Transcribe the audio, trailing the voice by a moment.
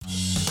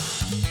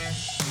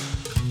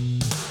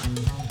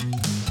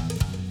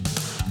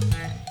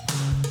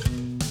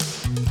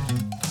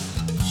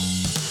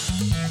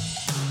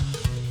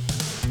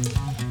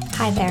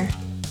Hi there.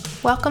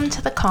 Welcome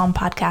to the Calm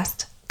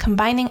Podcast,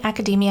 combining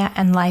academia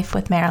and life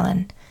with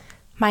Marilyn.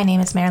 My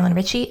name is Marilyn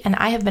Ritchie, and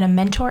I have been a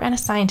mentor and a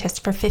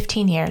scientist for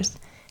 15 years,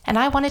 and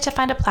I wanted to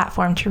find a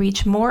platform to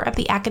reach more of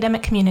the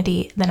academic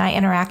community than I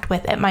interact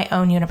with at my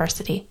own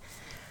university.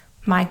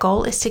 My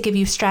goal is to give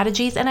you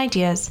strategies and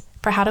ideas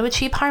for how to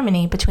achieve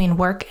harmony between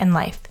work and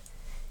life.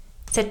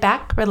 Sit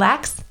back,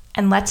 relax,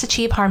 and let's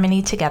achieve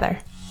harmony together.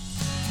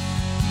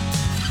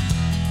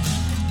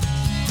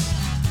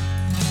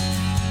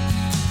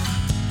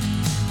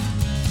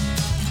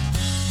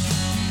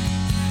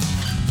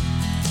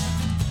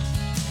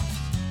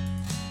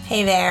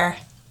 Hey there,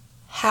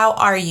 how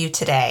are you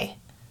today?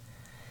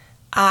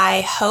 I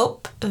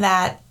hope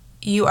that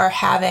you are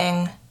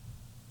having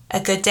a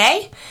good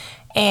day,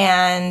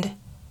 and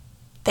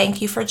thank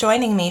you for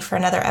joining me for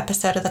another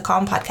episode of the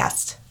Calm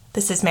Podcast.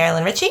 This is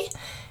Marilyn Ritchie,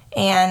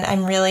 and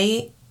I'm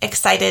really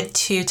excited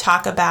to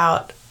talk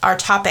about our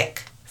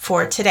topic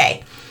for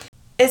today.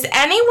 Is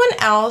anyone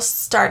else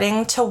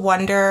starting to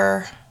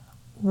wonder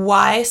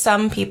why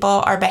some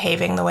people are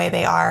behaving the way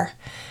they are?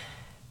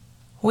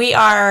 We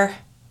are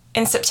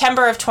in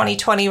September of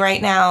 2020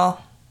 right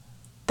now.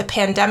 The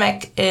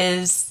pandemic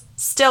is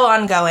still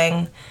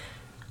ongoing.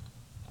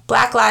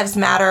 Black Lives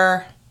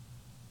Matter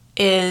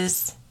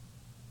is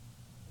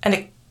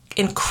an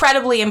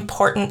incredibly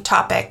important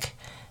topic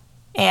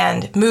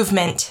and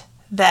movement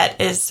that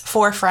is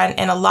forefront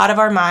in a lot of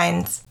our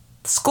minds.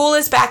 School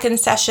is back in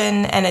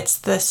session, and it's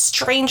the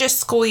strangest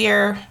school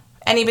year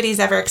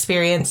anybody's ever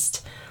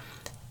experienced.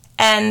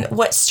 And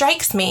what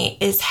strikes me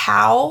is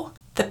how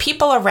the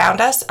people around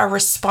us are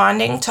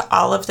responding to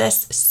all of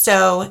this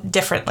so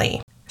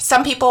differently.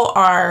 Some people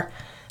are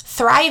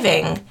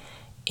thriving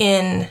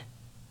in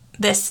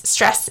this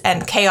stress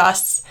and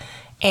chaos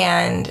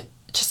and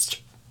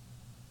just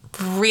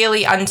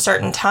really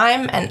uncertain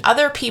time, and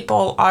other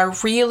people are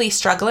really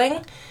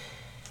struggling.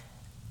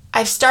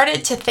 I've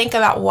started to think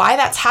about why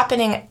that's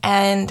happening,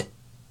 and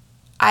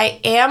I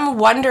am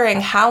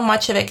wondering how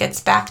much of it gets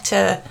back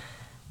to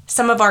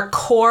some of our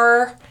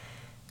core,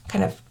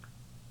 kind of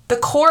the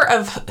core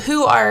of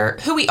who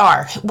we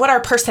are, what our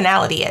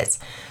personality is.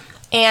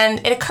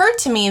 And it occurred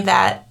to me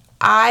that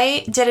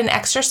I did an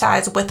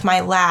exercise with my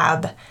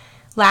lab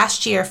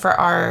last year for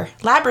our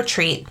lab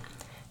retreat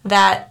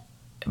that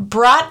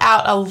brought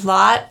out a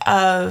lot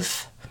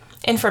of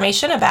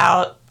information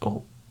about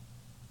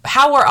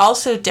how we're all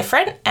so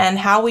different and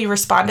how we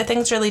respond to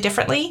things really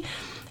differently.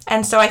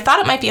 And so I thought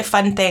it might be a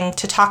fun thing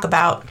to talk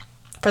about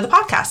for the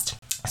podcast.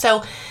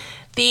 So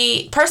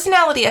the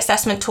personality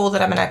assessment tool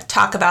that I'm going to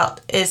talk about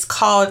is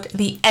called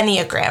the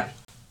Enneagram.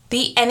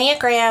 The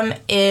Enneagram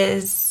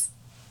is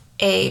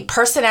a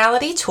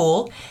personality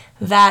tool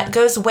that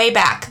goes way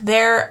back.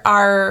 There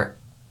are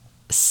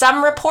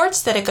some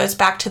reports that it goes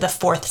back to the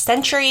 4th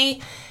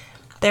century.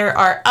 There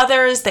are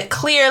others that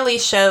clearly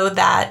show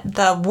that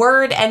the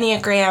word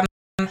Enneagram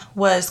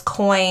was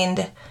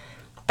coined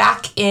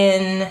back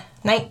in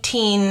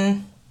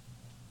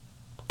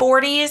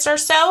 1940s or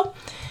so.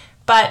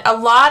 But a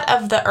lot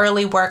of the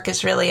early work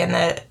is really in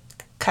the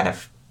kind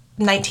of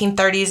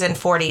 1930s and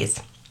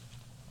 40s.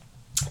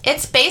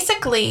 It's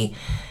basically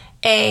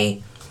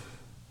a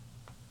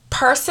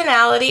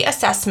personality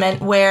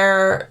assessment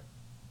where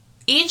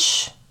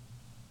each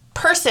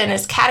person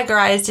is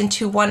categorized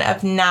into one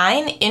of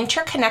 9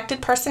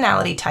 interconnected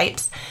personality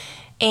types,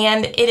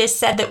 and it is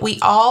said that we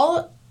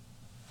all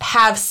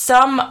have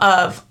some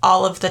of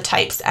all of the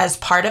types as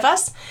part of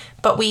us,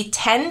 but we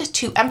tend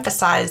to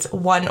emphasize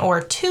 1 or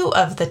 2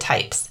 of the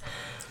types.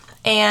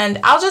 And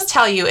I'll just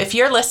tell you, if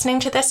you're listening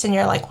to this and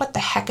you're like, what the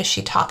heck is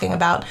she talking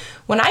about?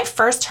 When I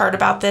first heard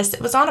about this, it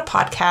was on a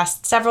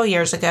podcast several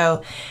years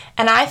ago,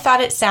 and I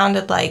thought it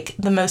sounded like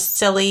the most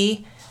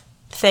silly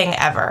thing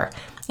ever.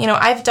 You know,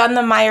 I've done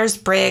the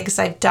Myers-Briggs,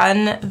 I've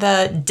done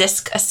the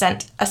DISC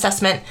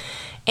assessment,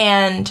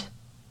 and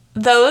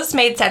those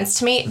made sense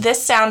to me.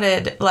 This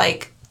sounded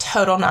like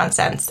total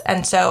nonsense.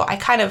 And so I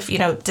kind of,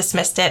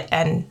 dismissed it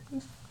and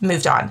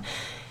moved on.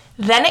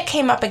 Then it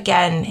came up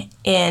again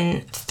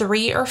in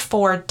 3 or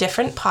 4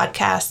 different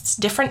podcasts,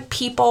 different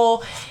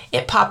people.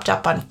 It popped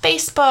up on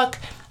Facebook.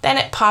 Then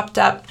it popped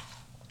up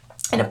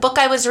in a book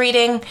I was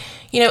reading.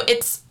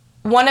 It's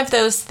one of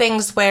those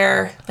things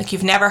where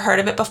you've never heard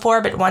of it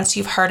before, but once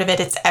you've heard of it,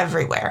 it's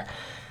everywhere.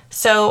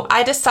 So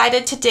I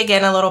decided to dig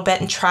in a little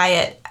bit and try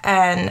it.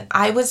 And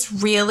I was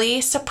really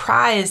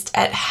surprised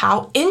at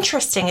how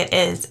interesting it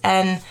is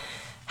and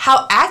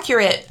how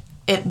accurate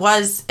it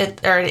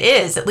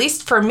is, at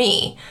least for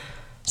me.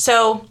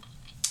 So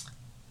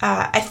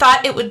I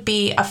thought it would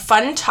be a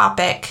fun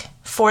topic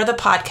for the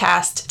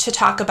podcast to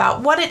talk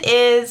about what it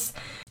is,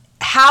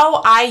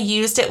 how I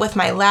used it with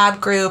my lab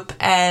group,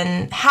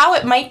 and how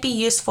it might be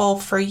useful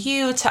for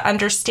you to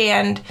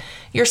understand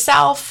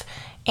yourself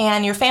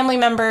and your family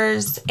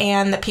members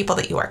and the people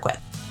that you work with.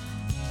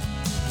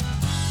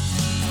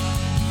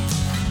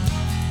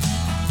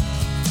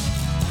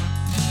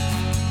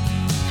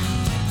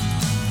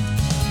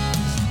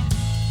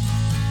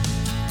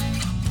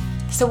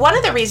 So one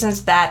of the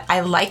reasons that I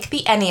like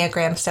the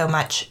Enneagram so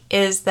much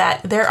is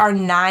that there are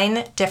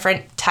 9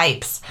 different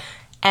types.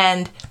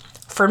 And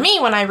for me,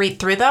 when I read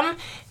through them,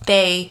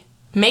 they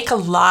make a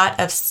lot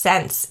of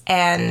sense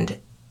and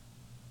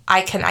I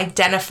can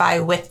identify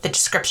with the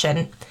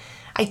description.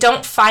 I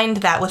don't find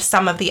that with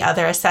some of the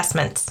other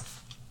assessments.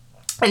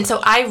 And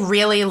so I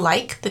really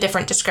like the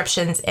different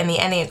descriptions in the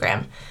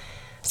Enneagram.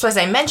 So as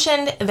I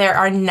mentioned, there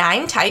are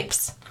 9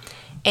 types,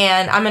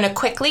 and I'm going to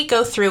quickly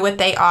go through what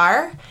they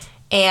are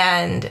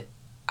and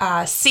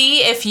see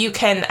if you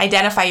can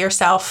identify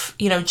yourself,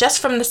 just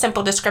from the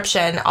simple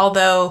description,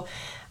 although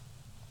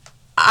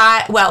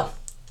I'll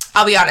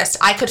be honest,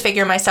 I could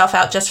figure myself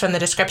out just from the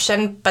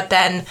description, but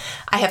then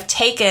I have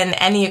taken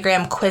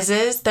Enneagram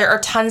quizzes. There are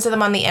tons of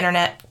them on the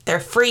internet. They're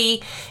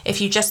free. If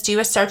you just do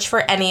a search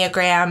for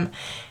Enneagram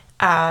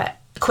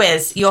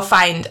quiz, you'll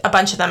find a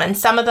bunch of them, and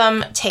some of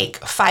them take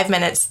 5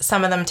 minutes,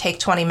 some of them take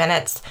 20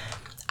 minutes.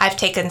 I've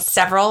taken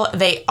several.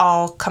 They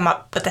all come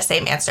up with the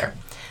same answer.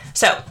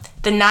 So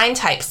the 9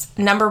 types.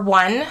 Number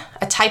 1,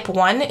 a type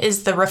 1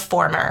 is the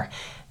reformer.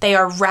 They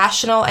are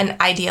rational and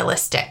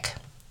idealistic.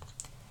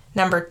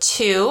 Number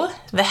 2,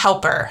 the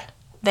helper.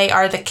 They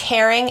are the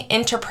caring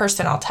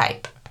interpersonal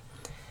type.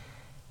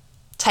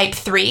 Type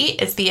 3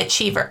 is the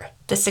achiever,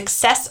 the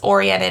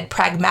success-oriented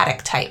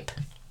pragmatic type.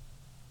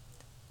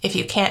 If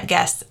you can't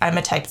guess, I'm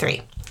a type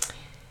 3.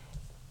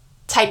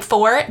 Type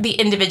 4, the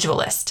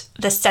individualist,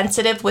 the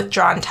sensitive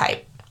withdrawn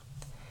type.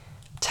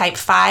 Type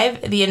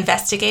 5, the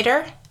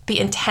investigator, the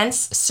intense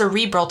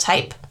cerebral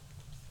type.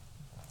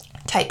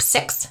 Type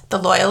 6, the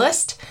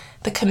loyalist,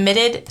 the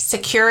committed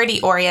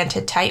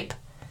security-oriented type.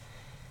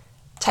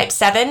 Type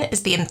 7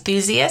 is the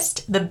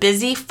enthusiast, the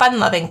busy,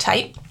 fun-loving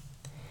type.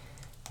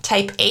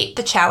 Type 8,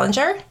 the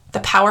challenger,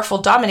 the powerful,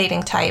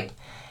 dominating type.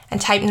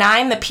 And type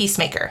 9, the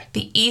peacemaker,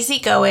 the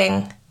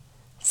easygoing,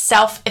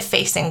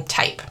 self-effacing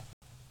type.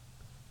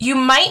 You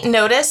might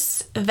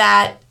notice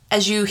that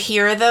as you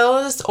hear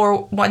those,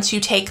 or once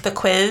you take the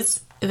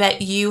quiz,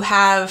 that you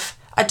have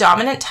a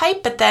dominant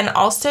type, but then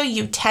also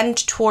you tend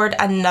toward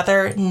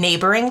another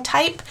neighboring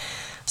type.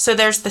 So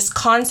there's this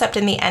concept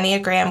in the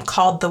Enneagram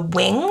called the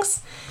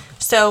wings.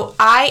 So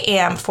I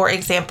am, for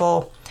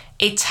example,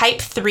 a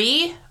type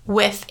 3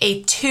 with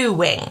a 2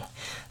 wing.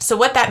 So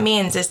what that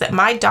means is that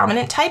my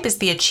dominant type is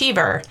the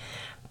achiever,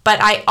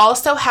 but I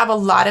also have a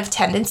lot of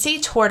tendency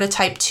toward a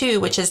type 2,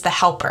 which is the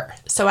helper.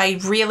 So I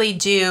really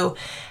do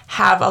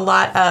have a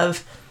lot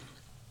of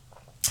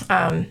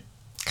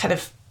kind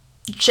of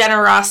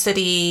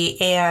generosity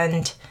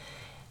and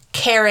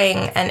caring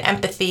and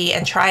empathy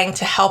and trying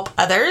to help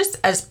others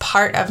as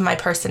part of my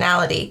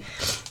personality.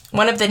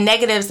 One of the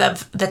negatives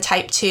of the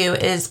type 2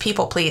 is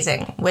people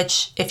pleasing,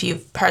 which if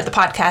you've heard the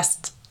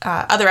podcast,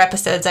 other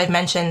episodes, I've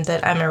mentioned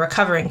that I'm a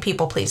recovering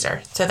people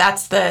pleaser. So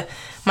that's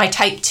my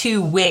type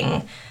 2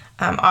 wing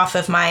off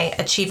of my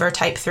achiever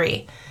type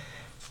 3.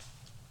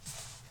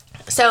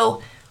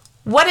 So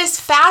what is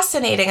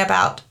fascinating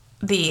about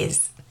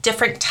these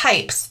different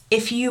types,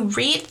 if you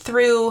read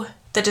through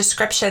the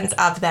descriptions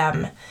of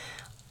them,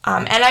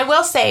 and I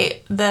will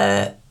say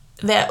the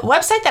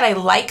website that I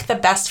like the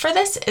best for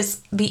this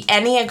is the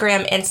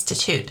Enneagram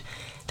Institute.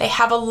 They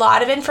have a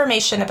lot of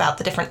information about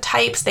the different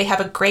types. They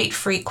have a great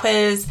free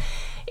quiz.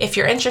 If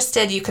you're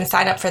interested, you can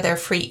sign up for their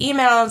free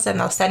emails and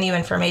they'll send you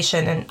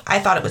information, and I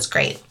thought it was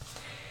great.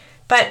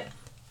 But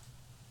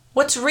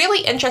what's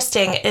really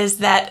interesting is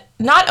that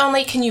not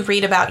only can you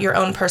read about your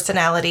own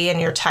personality and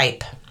your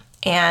type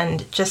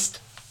and just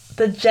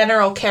the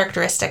general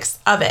characteristics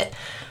of it,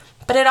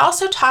 but it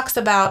also talks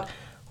about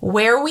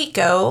where we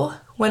go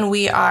when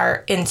we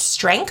are in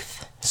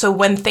strength, so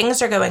when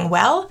things are going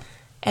well,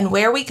 and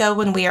where we go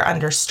when we are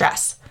under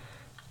stress.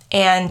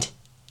 And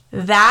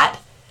that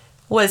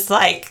was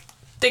like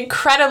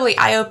incredibly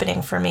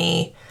eye-opening for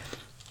me.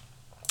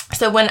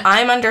 So when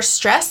I'm under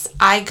stress,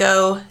 I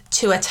go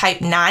to a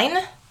type 9,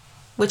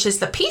 which is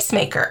the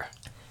peacemaker,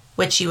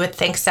 which you would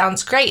think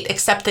sounds great,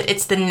 except that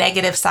it's the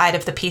negative side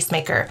of the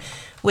peacemaker,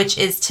 which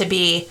is to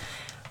be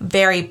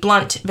very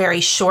blunt,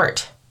 very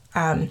short,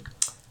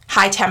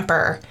 high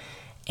temper.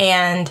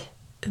 And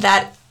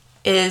that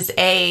is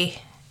a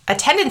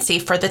tendency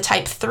for the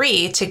type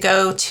 3 to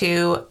go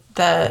to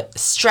the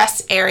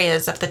stress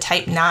areas of the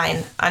type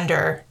 9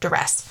 under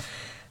duress.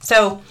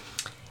 So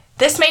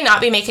this may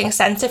not be making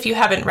sense if you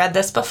haven't read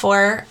this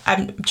before.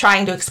 I'm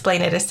trying to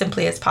explain it as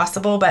simply as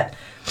possible, but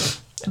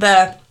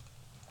the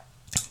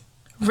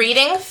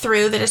reading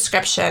through the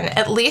description,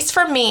 at least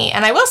for me,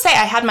 and I will say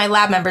I had my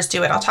lab members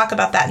do it. I'll talk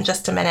about that in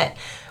just a minute.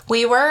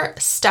 We were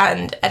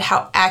stunned at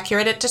how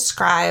accurate it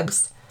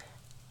describes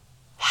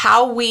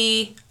how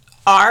we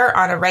are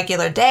on a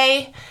regular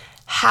day,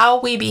 how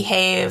we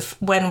behave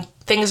when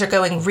things are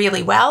going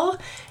really well,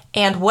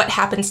 and what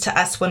happens to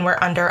us when we're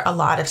under a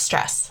lot of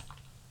stress.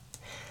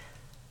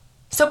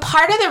 So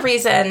part of the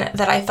reason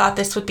that I thought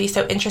this would be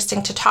so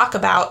interesting to talk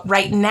about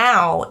right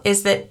now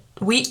is that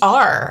we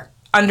are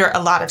under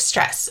a lot of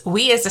stress.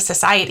 We as a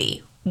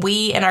society,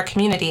 we in our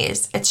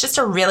communities, it's just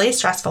a really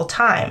stressful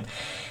time.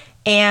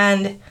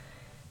 And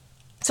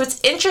So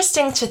it's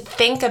interesting to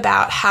think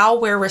about how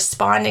we're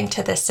responding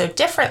to this so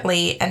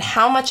differently and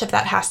how much of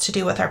that has to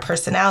do with our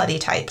personality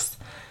types.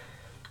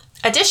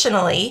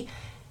 Additionally,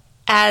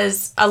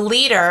 as a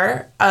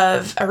leader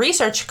of a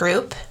research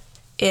group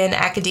in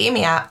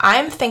academia,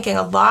 I'm thinking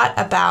a lot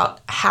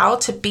about how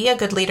to be a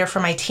good leader for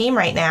my team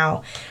right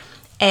now.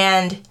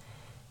 And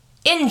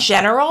in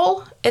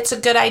general, it's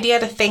a good idea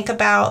to think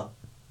about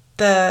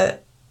the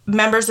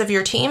members of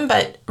your team,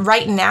 but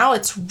right now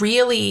it's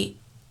really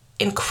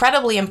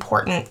incredibly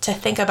important to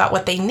think about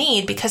what they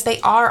need because they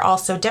are all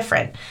so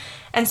different.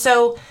 And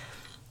so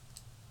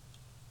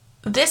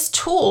this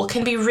tool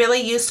can be really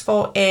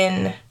useful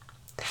in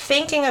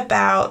thinking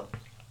about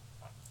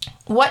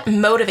what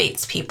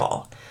motivates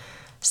people.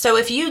 So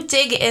if you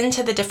dig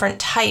into the different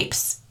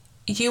types,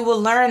 you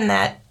will learn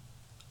that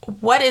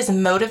what is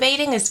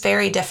motivating is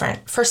very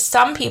different for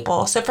some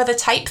people. So for the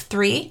type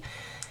 3,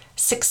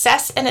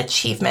 success and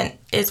achievement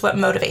is what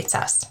motivates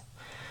us.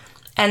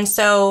 And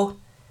so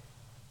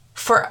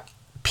for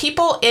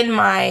people in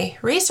my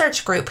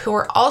research group who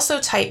are also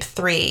type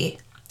 3,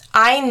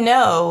 I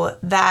know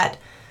that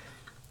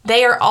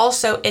they are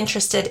also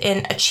interested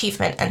in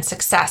achievement and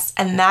success,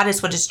 and that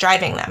is what is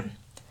driving them.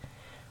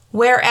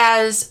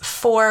 Whereas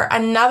for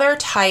another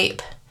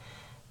type,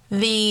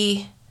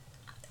 the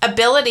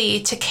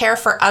ability to care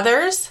for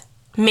others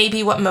may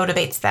be what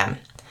motivates them.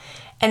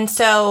 And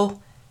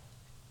so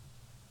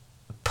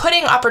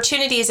putting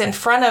opportunities in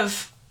front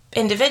of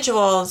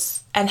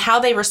individuals and how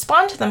they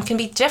respond to them can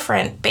be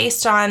different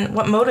based on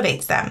what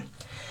motivates them.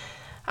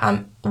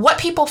 What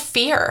people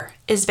fear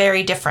is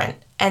very different,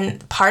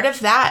 and part of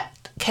that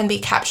can be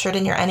captured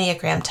in your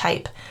Enneagram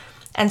type.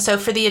 And so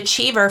for the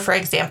achiever, for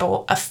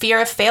example, a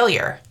fear of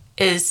failure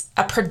is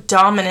a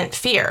predominant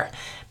fear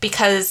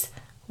because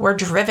we're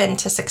driven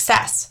to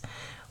success.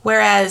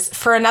 Whereas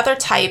for another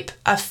type,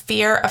 a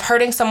fear of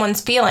hurting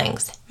someone's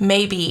feelings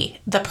may be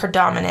the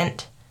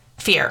predominant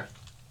fear.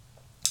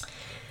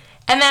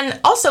 And then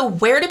also,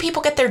 where do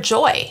people get their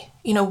joy?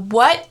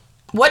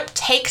 What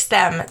takes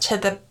them to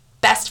the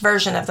best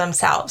version of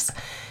themselves?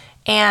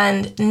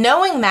 And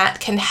knowing that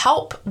can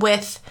help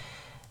with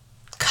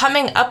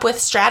coming up with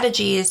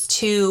strategies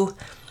to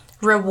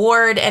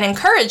reward and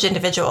encourage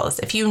individuals.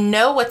 If you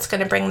know what's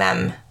going to bring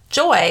them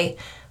joy,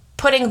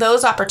 putting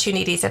those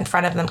opportunities in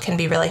front of them can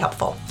be really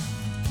helpful.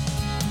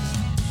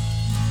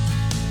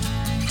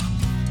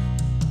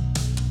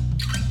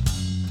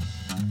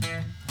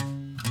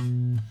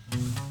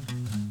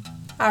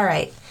 All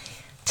right,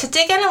 to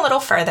dig in a little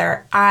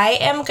further, I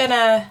am going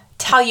to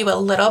tell you a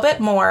little bit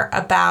more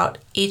about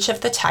each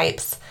of the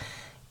types.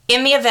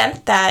 In the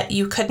event that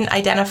you couldn't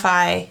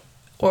identify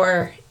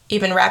or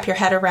even wrap your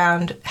head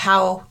around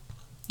how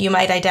you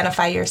might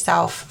identify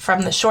yourself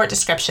from the short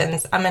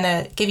descriptions, I'm going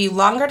to give you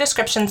longer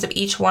descriptions of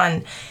each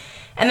one.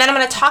 And then I'm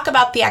going to talk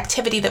about the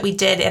activity that we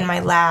did in my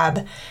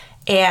lab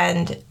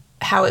and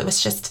how it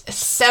was just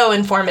so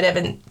informative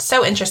and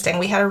so interesting.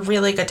 We had a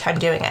really good time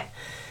doing it.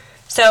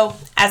 So,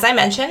 as I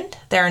mentioned,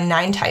 there are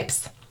 9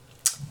 types.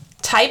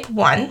 Type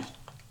 1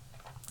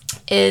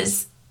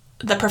 is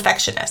the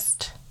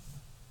perfectionist.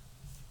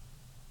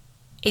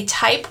 A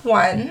type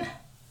 1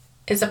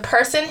 is a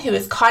person who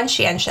is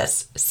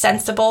conscientious,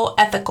 sensible,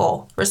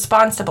 ethical,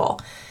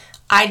 responsible,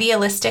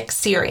 idealistic,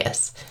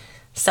 serious,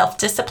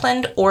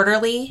 self-disciplined,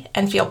 orderly,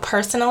 and feel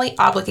personally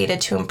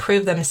obligated to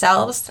improve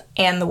themselves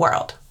and the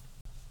world.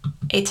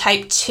 A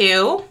type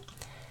 2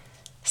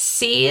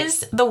 sees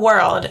the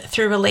world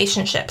through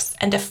relationships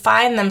and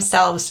define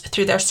themselves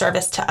through their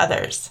service to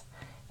others.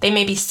 They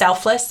may be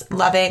selfless,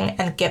 loving,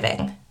 and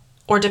giving,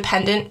 or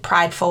dependent,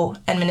 prideful,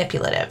 and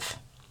manipulative.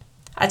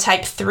 A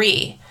type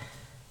 3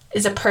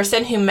 is a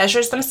person who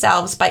measures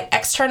themselves by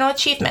external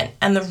achievement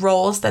and the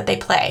roles that they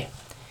play.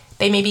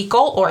 They may be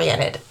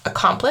goal-oriented,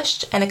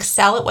 accomplished, and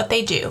excel at what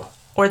they do,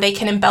 or they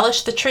can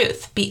embellish the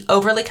truth, be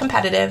overly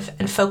competitive,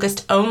 and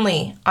focused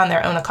only on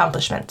their own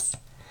accomplishments.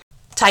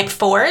 Type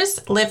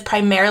 4s live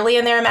primarily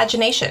in their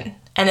imagination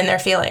and in their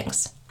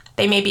feelings.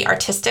 They may be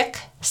artistic,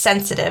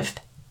 sensitive,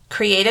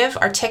 creative,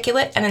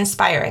 articulate, and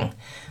inspiring,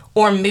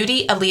 or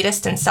moody,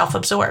 elitist, and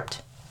self-absorbed.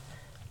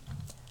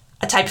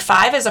 A type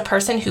 5 is a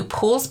person who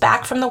pulls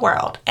back from the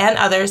world and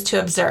others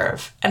to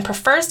observe and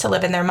prefers to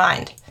live in their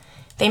mind.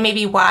 They may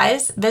be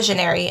wise,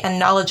 visionary, and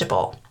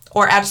knowledgeable,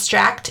 or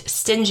abstract,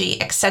 stingy,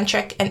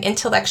 eccentric, and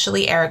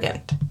intellectually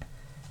arrogant.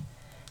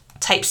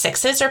 Type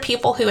 6s are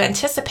people who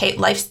anticipate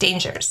life's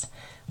dangers.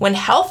 When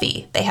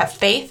healthy, they have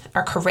faith,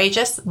 are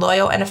courageous,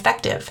 loyal, and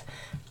effective.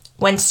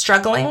 When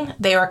struggling,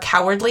 they are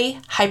cowardly,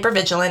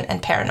 hypervigilant,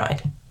 and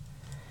paranoid.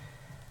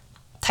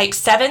 Type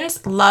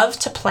 7s love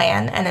to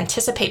plan and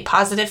anticipate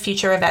positive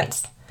future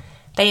events.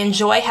 They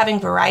enjoy having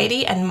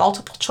variety and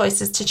multiple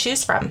choices to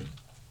choose from.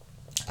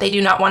 They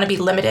do not want to be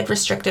limited,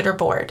 restricted, or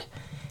bored.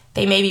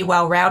 They may be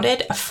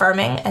well-rounded,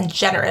 affirming, and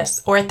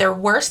generous, or at their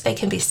worst, they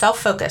can be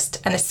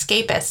self-focused and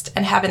escapist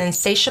and have an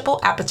insatiable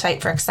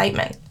appetite for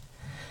excitement.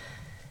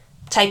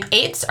 Type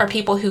 8s are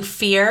people who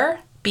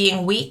fear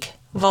being weak,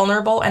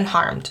 vulnerable, and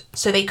harmed,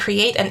 so they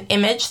create an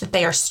image that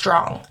they are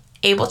strong,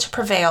 able to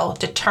prevail,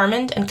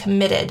 determined and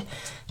committed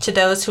to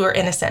those who are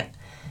innocent.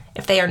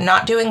 If they are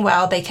not doing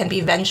well, they can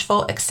be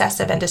vengeful,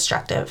 excessive, and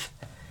destructive.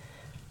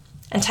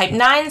 And type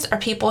 9s are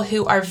people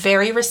who are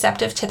very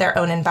receptive to their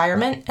own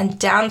environment and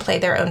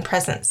downplay their own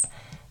presence.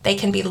 They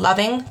can be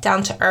loving,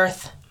 down to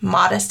earth,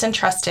 modest and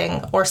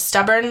trusting, or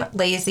stubborn,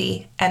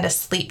 lazy, and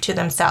asleep to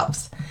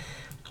themselves.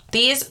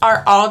 These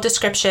are all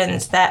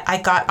descriptions that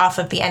I got off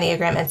of the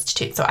Enneagram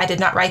Institute, so I did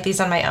not write these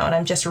on my own.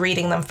 I'm just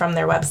reading them from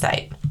their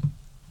website.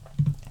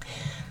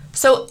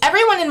 So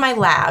everyone in my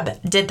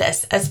lab did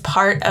this as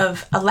part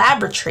of a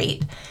lab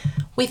retreat.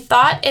 We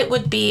thought it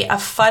would be a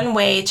fun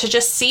way to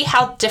just see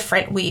how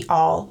different we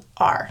all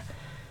are.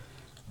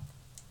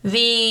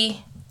 The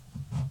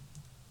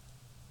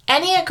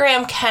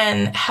Enneagram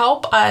can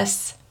help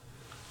us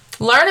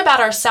learn about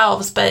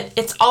ourselves, but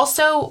it's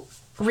also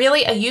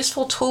really a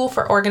useful tool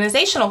for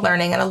organizational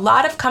learning. And a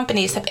lot of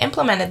companies have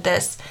implemented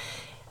this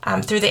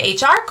through the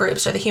HR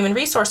groups or the human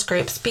resource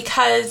groups,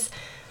 because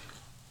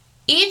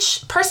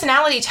each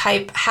personality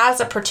type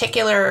has a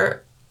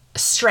particular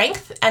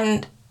strength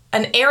and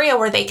an area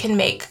where they can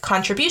make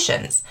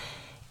contributions.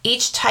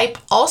 Each type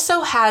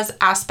also has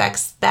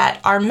aspects that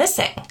are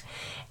missing.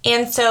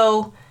 And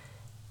so,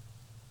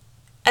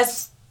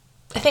 as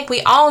I think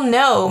we all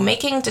know,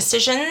 making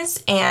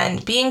decisions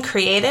and being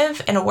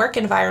creative in a work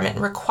environment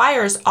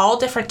requires all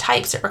different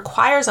types. It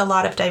requires a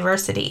lot of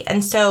diversity.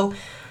 And so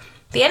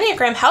the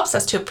Enneagram helps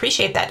us to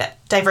appreciate that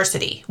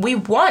diversity. We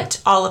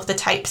want all of the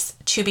types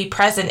to be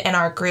present in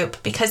our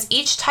group because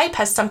each type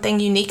has something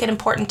unique and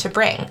important to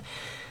bring.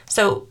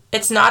 So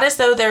it's not as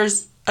though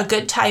there's a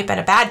good type and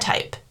a bad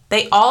type.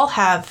 They all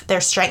have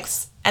their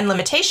strengths and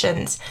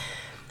limitations.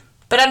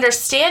 But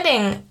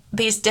understanding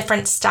these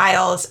different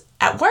styles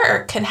at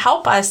work can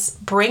help us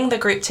bring the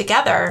group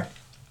together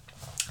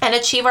and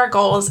achieve our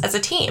goals as a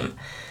team.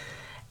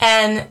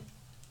 And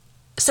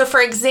so,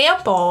 for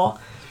example,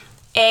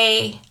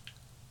 a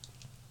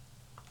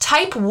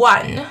type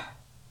 1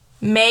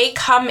 may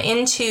come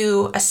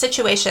into a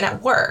situation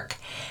at work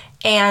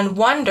and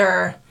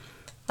wonder,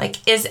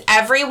 like, is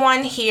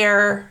everyone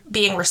here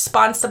being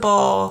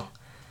responsible?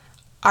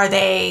 Are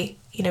they,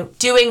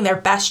 doing their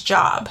best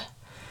job?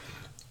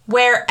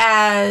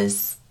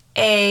 Whereas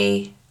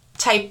a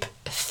type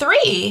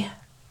 3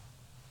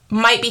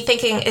 might be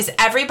thinking, is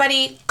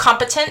everybody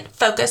competent,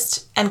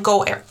 focused, and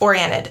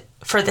goal-oriented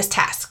for this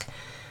task?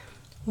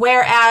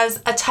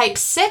 Whereas a type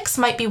 6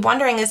 might be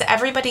wondering, is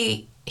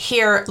everybody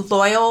here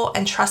loyal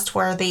and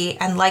trustworthy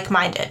and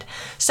like-minded?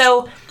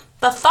 So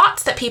the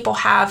thoughts that people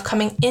have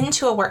coming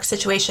into a work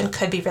situation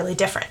could be really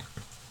different.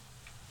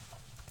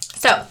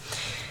 So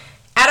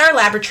at our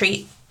lab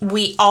retreat,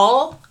 we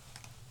all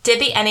did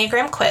the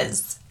Enneagram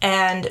quiz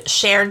and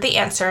shared the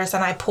answers,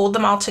 and I pulled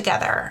them all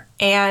together.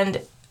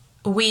 And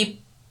we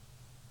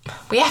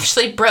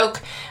actually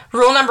broke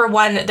rule number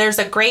 1. There's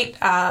a great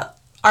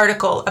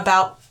article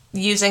about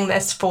using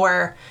this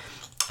for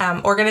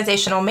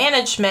organizational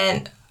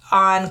management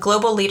on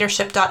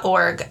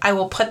globalleadership.org. I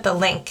will put the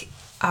link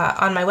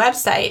on my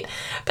website.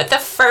 But the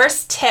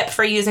first tip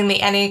for using the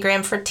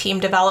Enneagram for team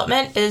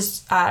development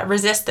is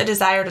resist the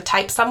desire to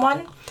type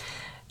someone.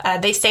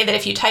 They say that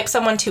if you type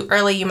someone too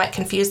early, you might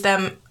confuse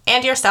them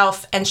and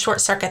yourself and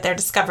short-circuit their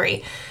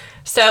discovery.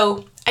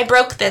 So I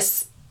broke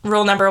this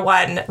rule number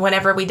 1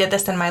 whenever we did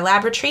this in my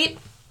lab retreat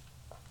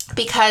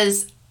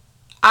because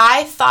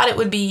I thought it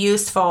would be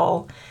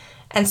useful.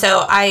 And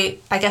so I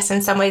guess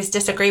in some ways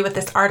disagree with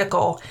this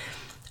article.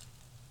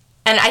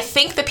 And I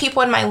think the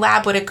people in my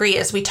lab would agree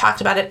as we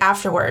talked about it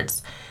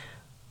afterwards.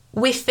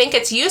 We think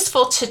it's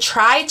useful to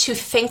try to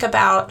think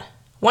about,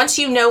 once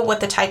you know what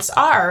the types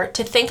are,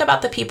 to think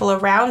about the people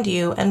around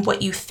you and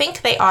what you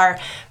think they are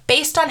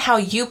based on how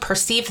you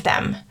perceive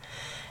them.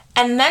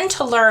 And then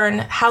to learn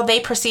how they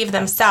perceive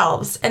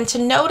themselves and to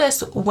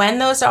notice when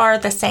those are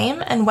the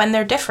same and when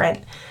they're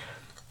different.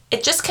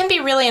 It just can be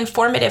really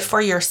informative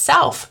for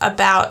yourself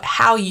about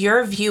how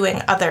you're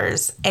viewing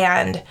others,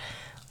 and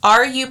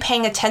are you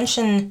paying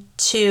attention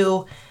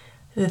to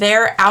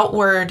their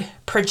outward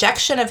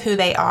projection of who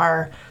they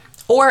are,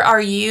 or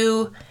are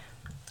you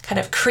kind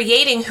of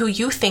creating who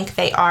you think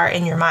they are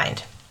in your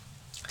mind?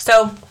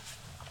 So,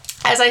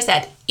 as I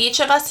said, each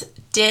of us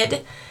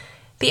did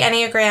the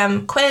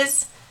Enneagram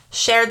quiz,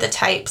 shared the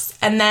types,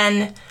 and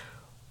then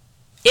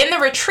in the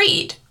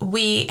retreat,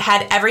 we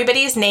had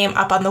everybody's name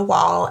up on the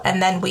wall,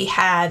 and then we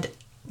had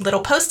little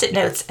Post-it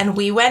notes, and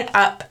we went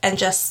up and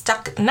just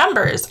stuck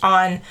numbers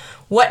on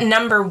what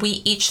number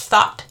we each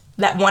thought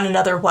that one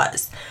another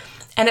was.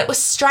 And it was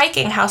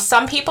striking how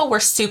some people were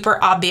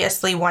super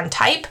obviously one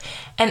type,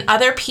 and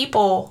other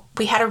people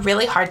we had a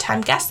really hard time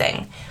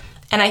guessing.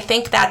 And I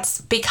think that's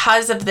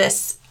because of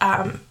this,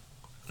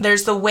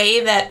 there's the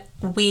way that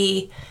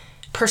we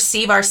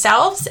perceive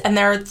ourselves, and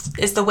there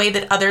is the way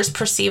that others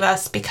perceive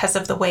us because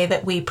of the way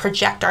that we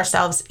project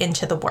ourselves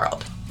into the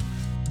world.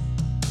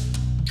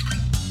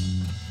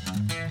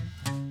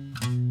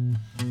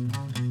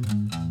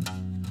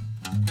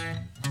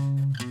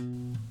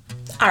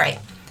 All right,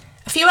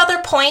 a few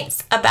other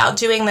points about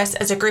doing this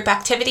as a group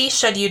activity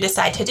should you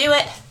decide to do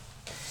it.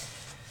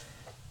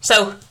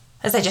 So,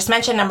 as I just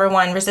mentioned, number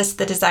 1, resist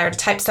the desire to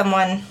type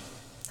someone.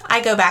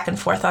 I go back and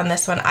forth on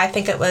this one. I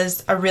think it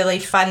was a really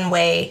fun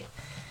way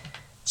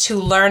to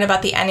learn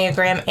about the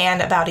Enneagram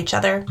and about each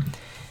other.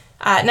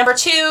 Number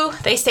 2,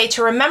 they say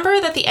to remember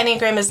that the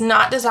Enneagram is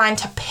not designed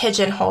to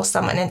pigeonhole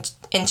someone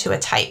into a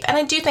type. And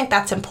I do think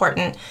that's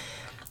important.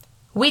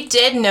 We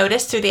did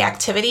notice through the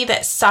activity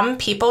that some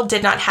people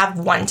did not have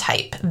one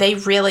type. They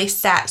really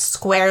sat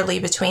squarely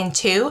between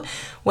 2,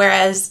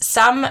 whereas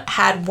some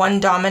had one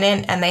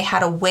dominant and they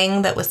had a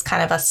wing that was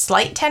kind of a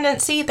slight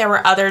tendency. There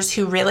were others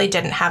who really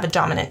didn't have a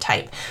dominant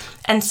type.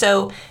 And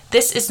so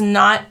this is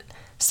not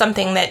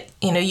something that,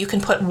 you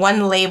can put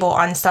one label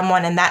on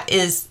someone and that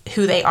is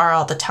who they are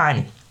all the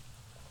time.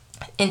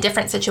 In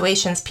different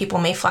situations, people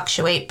may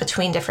fluctuate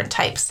between different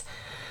types.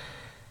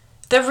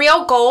 The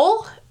real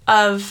goal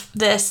of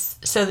this,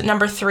 so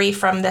number 3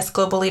 from this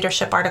Global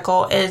Leadership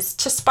article, is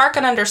to spark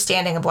an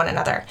understanding of one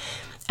another.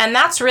 And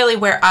that's really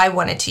where I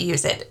wanted to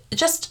use it.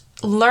 Just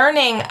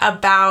learning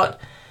about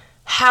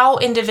how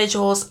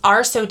individuals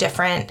are so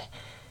different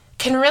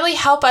can really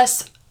help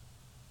us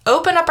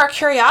open up our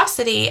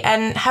curiosity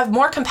and have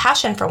more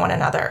compassion for one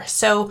another.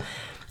 So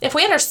if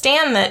we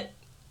understand that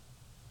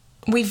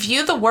we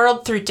view the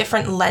world through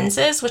different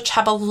lenses, which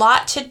have a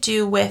lot to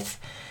do with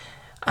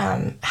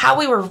how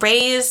we were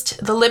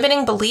raised, the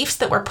limiting beliefs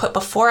that were put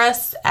before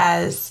us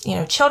as,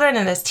 children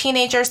and as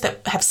teenagers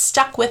that have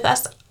stuck with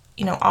us,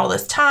 all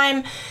this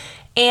time,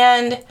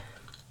 and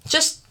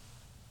just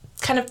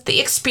kind of the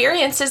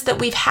experiences that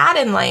we've had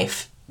in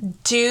life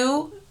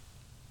do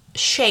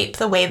shape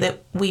the way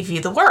that we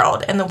view the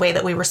world and the way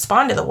that we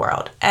respond to the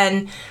world.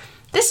 And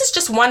this is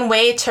just one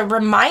way to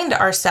remind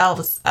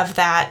ourselves of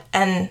that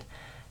and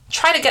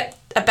try to get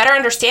a better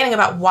understanding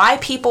about why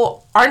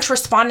people aren't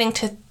responding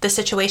to the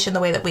situation the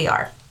way that we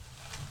are.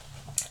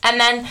 And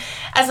then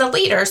as a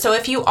leader, so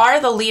if you are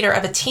the leader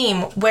of a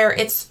team, where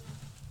it's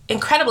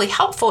incredibly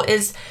helpful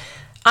is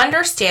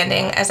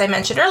understanding, as I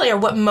mentioned earlier,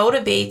 what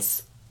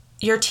motivates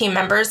your team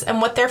members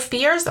and what their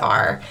fears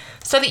are,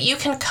 so that you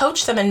can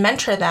coach them and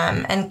mentor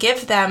them and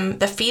give them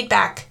the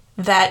feedback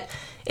that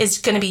is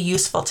going to be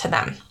useful to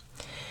them.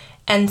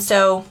 And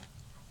so,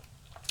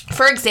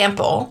 for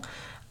example,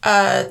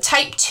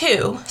 type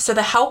 2, so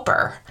the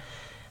helper,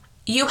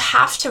 you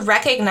have to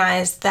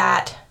recognize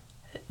that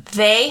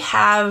they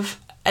have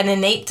an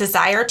innate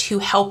desire to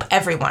help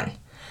everyone.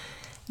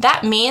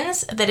 That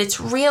means that it's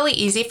really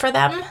easy for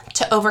them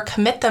to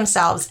overcommit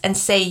themselves and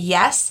say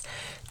yes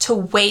to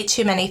way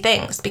too many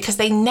things because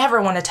they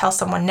never want to tell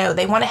someone no.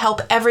 They want to help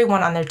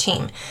everyone on their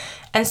team.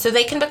 And so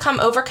they can become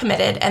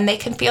overcommitted and they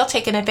can feel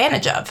taken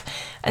advantage of.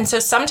 And so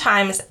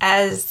sometimes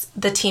as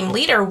the team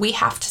leader, we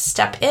have to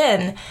step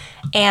in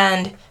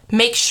and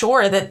make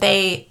sure that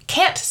they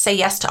can't say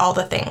yes to all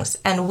the things.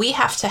 And we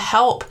have to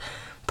help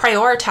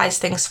prioritize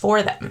things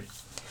for them.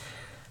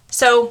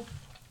 So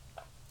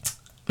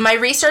my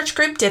research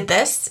group did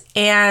this,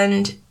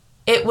 and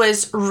it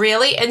was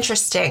really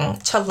interesting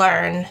to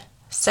learn.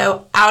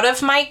 So out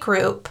of my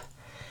group,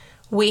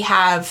 we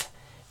have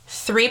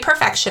 3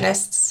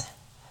 perfectionists,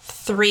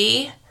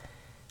 3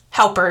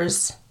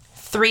 helpers,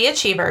 3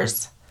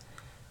 achievers,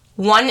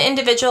 1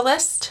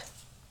 individualist,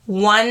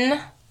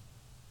 1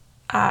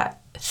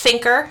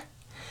 thinker,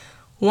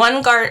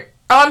 4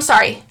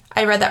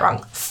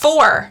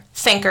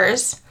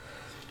 thinkers,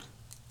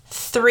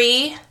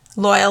 3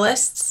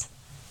 loyalists,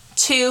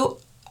 2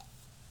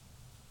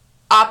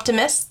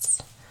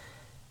 optimists,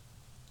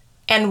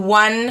 and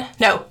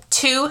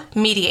 2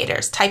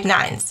 mediators, type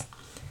 9s.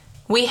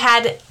 We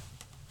had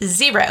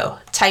 0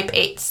 type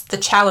 8s, the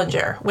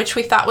challenger, which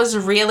we thought was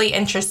really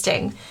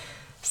interesting.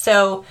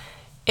 So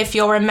if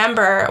you'll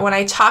remember when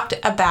I talked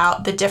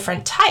about the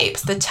different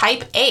types, the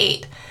type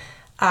 8,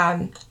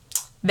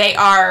 they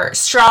are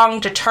strong,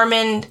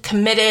 determined,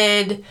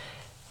 committed.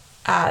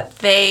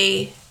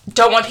 They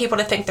don't want people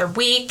to think they're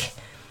weak.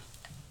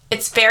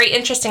 It's very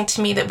interesting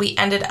to me that we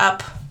ended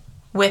up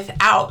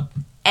without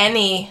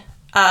any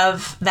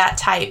of that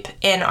type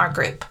in our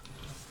group.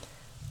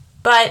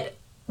 But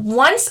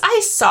once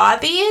I saw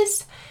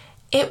these,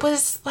 it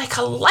was like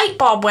a light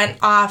bulb went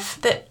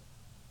off that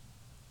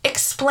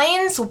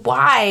explains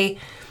why,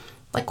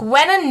 like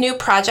when a new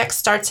project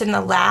starts in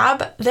the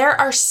lab, there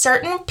are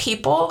certain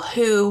people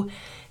who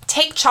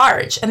take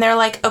charge and they're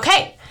like,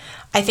 okay,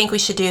 I think we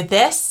should do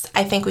this,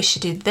 I think we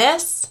should do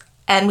this,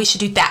 and we should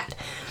do that.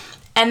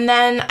 And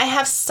then I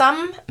have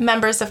some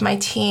members of my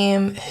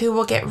team who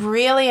will get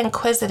really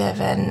inquisitive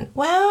and,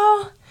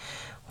 well,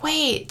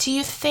 wait, do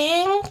you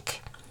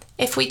think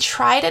if we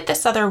tried it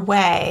this other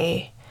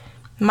way,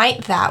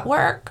 might that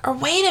work? Or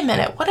wait a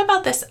minute, what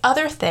about this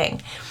other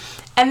thing?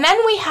 And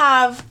then we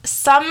have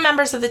some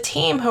members of the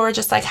team who are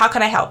just like, how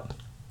can I help?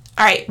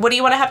 All right, what do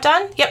you want to have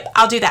done? Yep,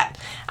 I'll do that.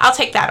 I'll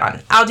take that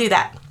on. I'll do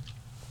that.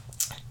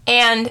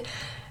 And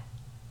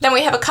then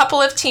we have a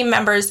couple of team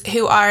members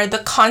who are the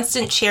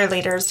constant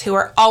cheerleaders, who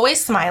are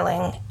always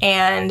smiling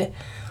and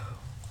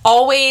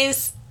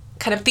always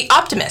kind of the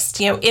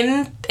optimist,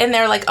 in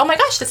there like, oh my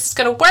gosh, this is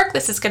going to work.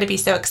 This is going to be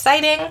so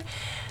exciting.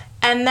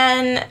 And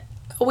then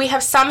we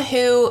have some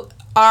who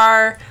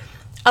are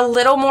a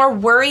little more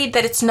worried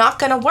that it's not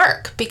going to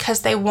work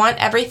because they want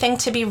everything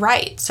to be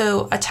right.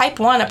 So a type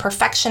 1, a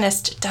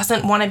perfectionist,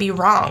 doesn't want to be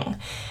wrong.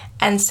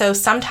 And so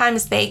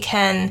sometimes they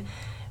can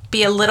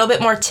be a little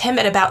bit more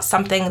timid about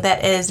something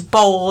that is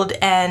bold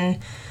and,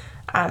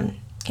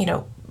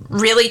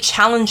 really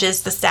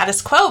challenges the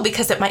status quo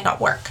because it might not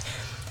work.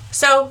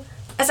 So,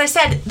 as I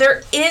said,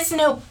 there is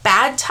no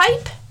bad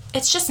type.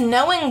 It's just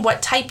knowing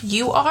what type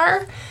you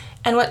are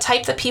and what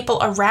type the people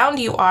around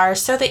you are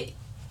so that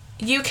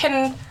you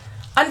can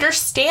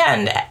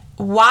understand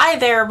why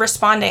they're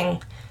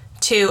responding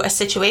to a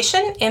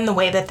situation in the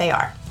way that they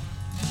are.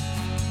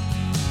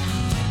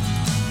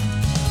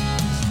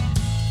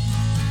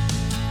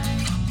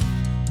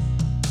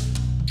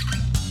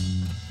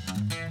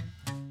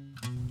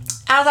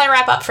 As I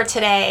wrap up for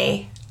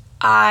today,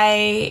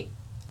 I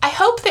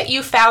hope that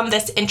you found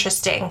this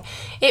interesting.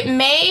 It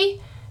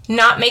may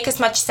not make as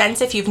much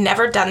sense if you've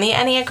never done the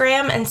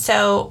Enneagram, and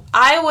so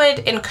I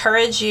would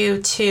encourage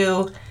you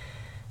to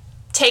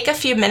take a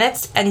few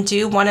minutes and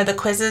do one of the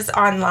quizzes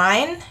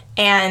online,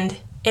 and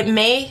it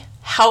may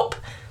help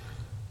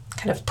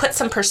kind of put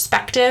some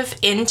perspective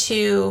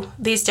into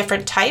these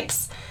different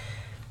types.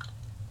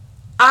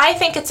 I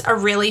think it's a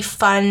really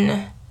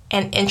fun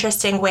and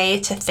interesting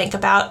way to think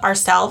about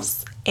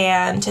ourselves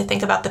and to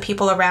think about the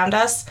people around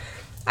us.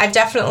 I've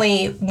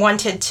definitely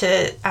wanted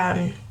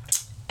to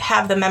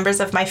have the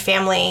members of my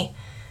family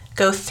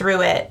go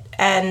through it,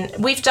 and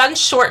we've done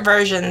short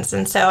versions,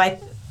 and so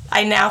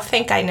I now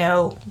think I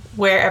know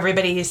where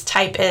everybody's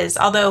type is.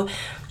 Although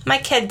my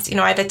kids,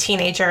 I have a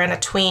teenager and a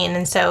tween,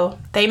 and so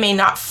they may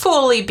not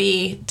fully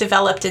be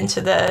developed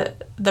into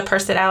the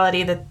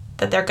personality that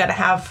they're going to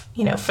have,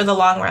 for the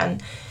long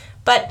run.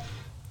 But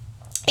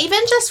even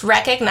just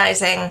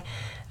recognizing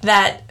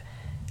that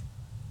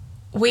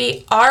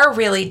we are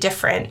really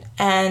different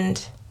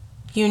and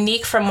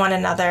unique from one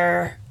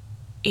another,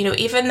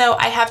 even though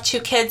I have 2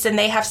 kids and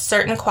they have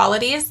certain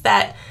qualities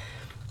that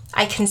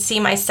I can see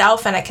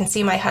myself and I can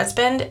see my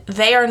husband,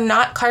 they are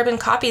not carbon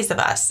copies of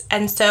us.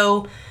 And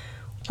so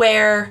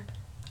where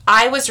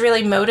I was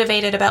really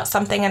motivated about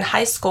something in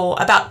high school,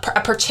 about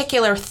a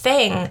particular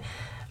thing,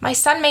 my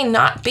son may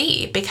not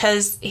be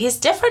because he's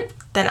different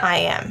than I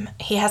am.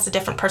 He has a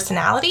different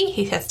personality.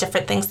 He has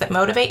different things that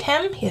motivate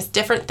him. He has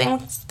different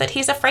things that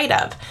he's afraid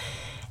of.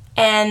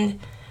 And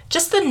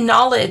just the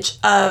knowledge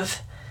of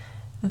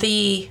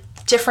the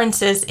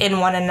differences in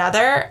one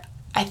another,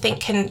 I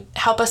think, can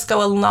help us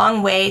go a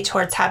long way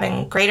towards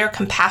having greater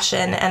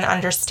compassion and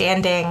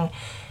understanding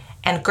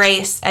and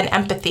grace and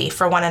empathy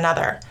for one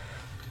another.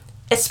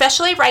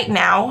 Especially right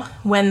now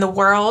when the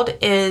world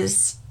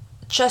is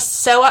just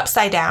so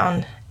upside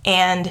down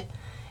and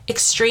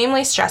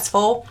extremely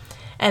stressful.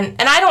 And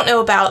I don't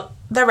know about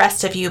the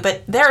rest of you,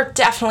 but there are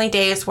definitely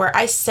days where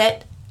I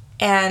sit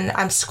and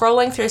I'm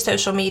scrolling through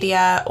social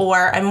media,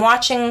 or I'm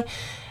watching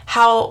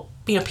how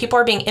people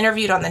are being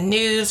interviewed on the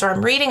news, or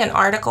I'm reading an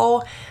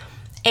article,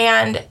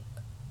 and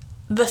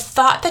the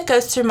thought that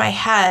goes through my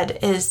head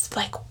is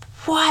like,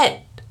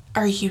 what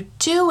are you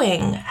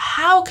doing?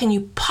 How can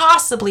you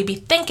possibly be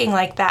thinking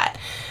like that?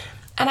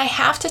 And I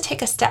have to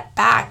take a step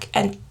back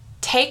and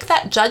take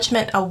that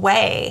judgment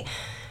away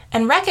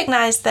and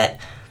recognize that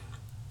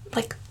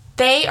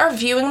they are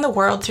viewing the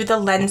world through the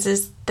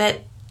lenses that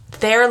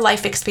their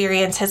life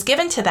experience has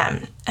given to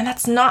them. And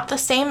that's not the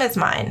same as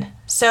mine.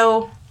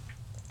 So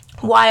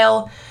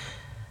while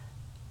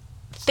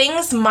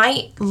things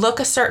might look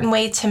a certain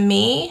way to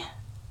me,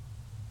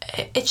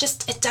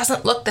 it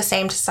doesn't look the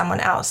same to someone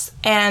else.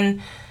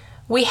 And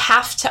we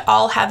have to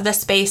all have the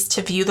space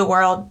to view the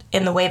world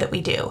in the way that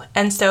we do.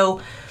 And so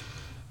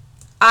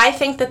I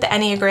think that the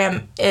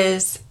Enneagram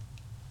is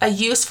a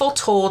useful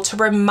tool to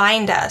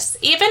remind us,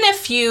 even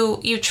if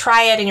you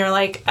try it and you're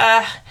like,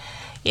 I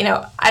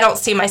don't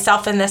see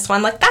myself in this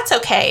one, that's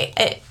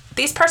okay.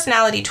 These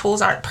personality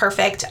tools aren't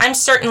perfect. I'm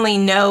certainly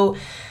no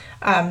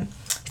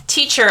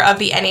teacher of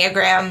the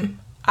Enneagram.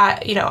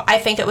 I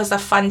think it was a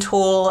fun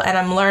tool and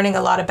I'm learning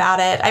a lot about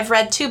it. I've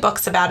read 2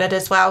 books about it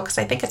as well because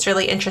I think it's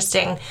really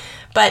interesting.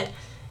 But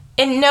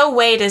in no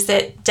way does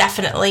it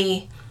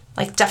definitely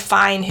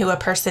define who a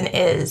person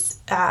is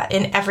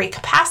in every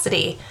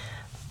capacity.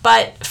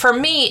 But for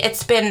me,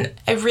 it's been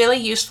a really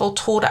useful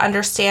tool to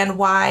understand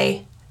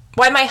why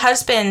my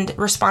husband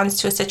responds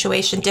to a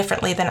situation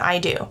differently than I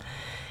do,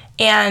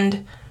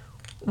 and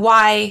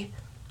why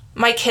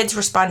my kids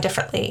respond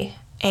differently,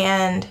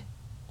 and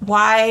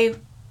why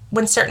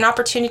when certain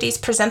opportunities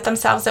present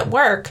themselves at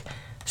work,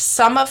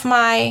 some of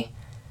my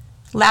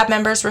lab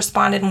members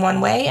respond in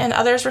one way and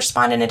others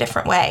respond in a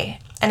different way.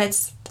 And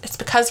it's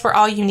because we're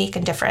all unique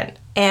and different.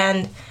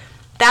 And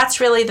that's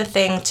really the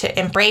thing to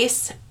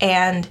embrace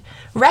and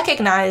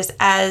recognize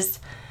as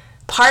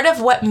part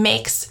of what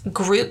makes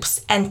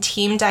groups and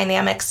team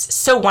dynamics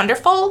so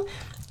wonderful,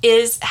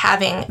 is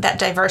having that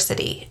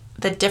diversity,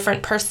 the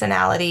different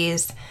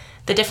personalities,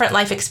 the different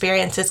life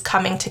experiences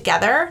coming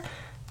together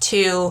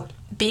to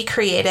be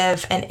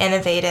creative and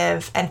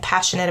innovative and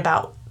passionate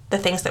about the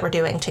things that we're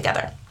doing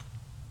together.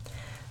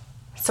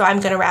 So I'm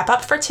going to wrap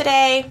up for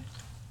today.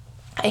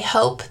 I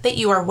hope that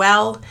you are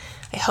well.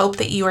 I hope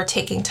that you are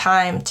taking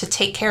time to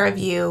take care of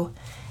you,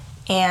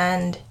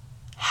 and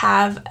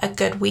have a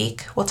good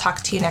week. We'll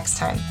talk to you next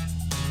time.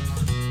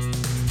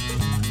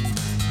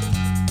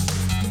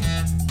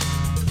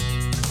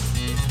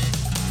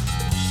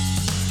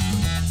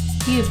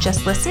 You've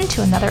just listened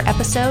to another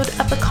episode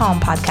of the Calm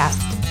Podcast.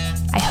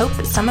 I hope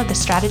that some of the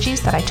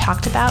strategies that I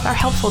talked about are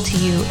helpful to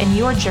you in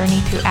your journey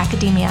through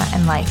academia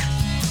and life.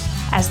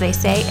 As they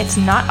say, it's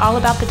not all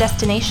about the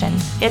destination,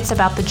 it's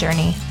about the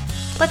journey.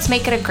 Let's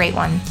make it a great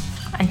one.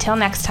 Until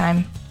next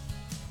time.